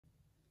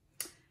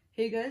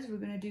Hey guys, we're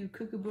gonna do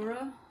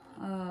Kookaburra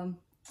on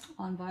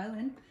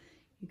violin.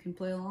 You can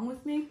play along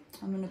with me.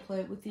 I'm gonna play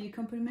it with the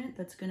accompaniment.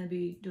 That's gonna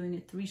be doing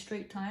it 3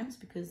 straight times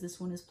because this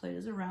one is played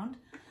as a round.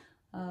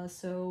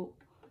 So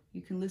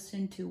you can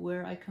listen to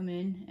where I come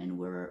in and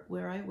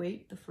where I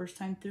wait. The first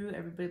time through,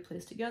 everybody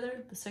plays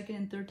together. The second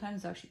and third time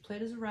is actually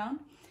played as a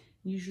round.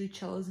 Usually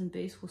cellos and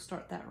bass will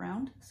start that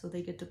round, so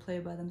they get to play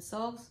by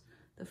themselves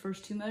the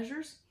first 2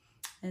 measures.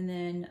 And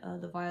then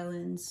the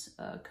violins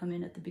come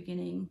in at the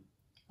beginning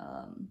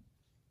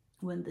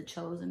when the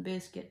cellos and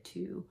bass get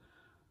to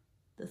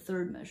the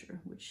 3rd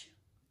measure, which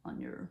on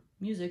your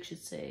music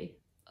should say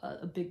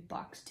a big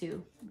box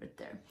 2 right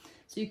there.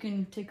 So you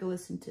can take a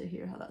listen to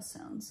hear how that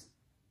sounds.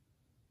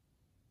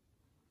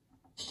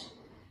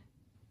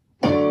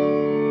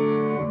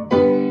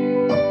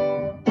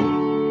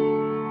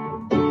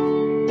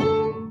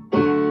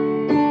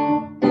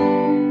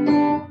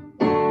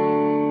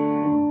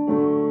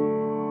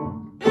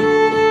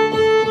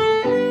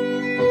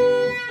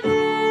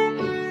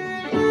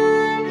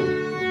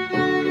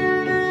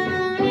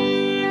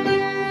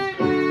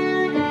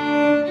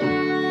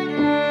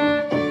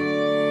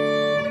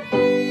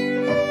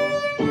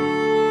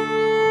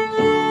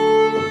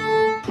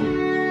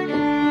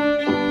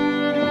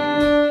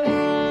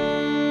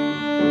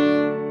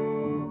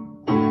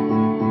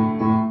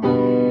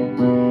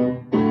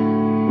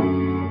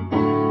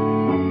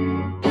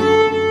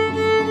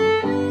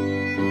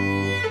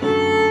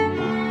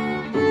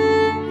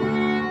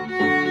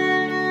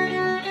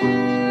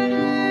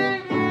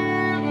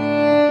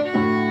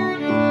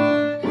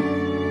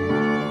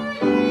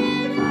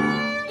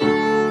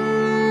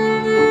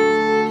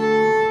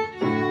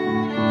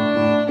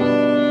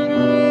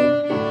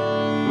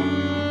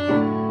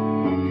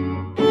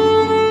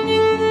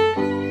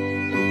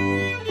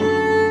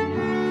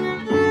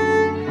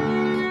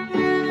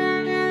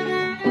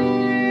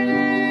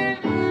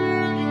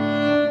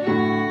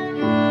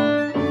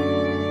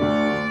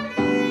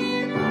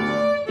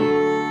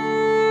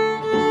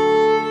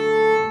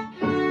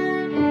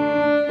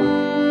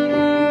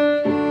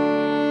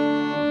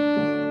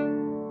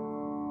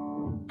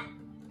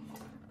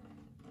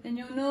 And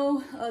you'll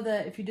know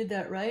that if you did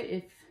that right,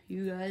 if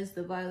you guys,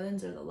 the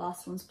violins, are the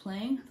last ones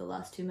playing, the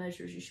last 2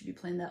 measures, you should be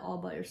playing that all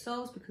by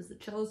yourselves because the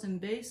cellos and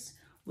bass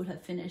would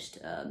have finished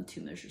 2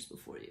 measures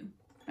before you.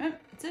 All right,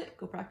 that's it.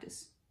 Go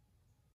practice.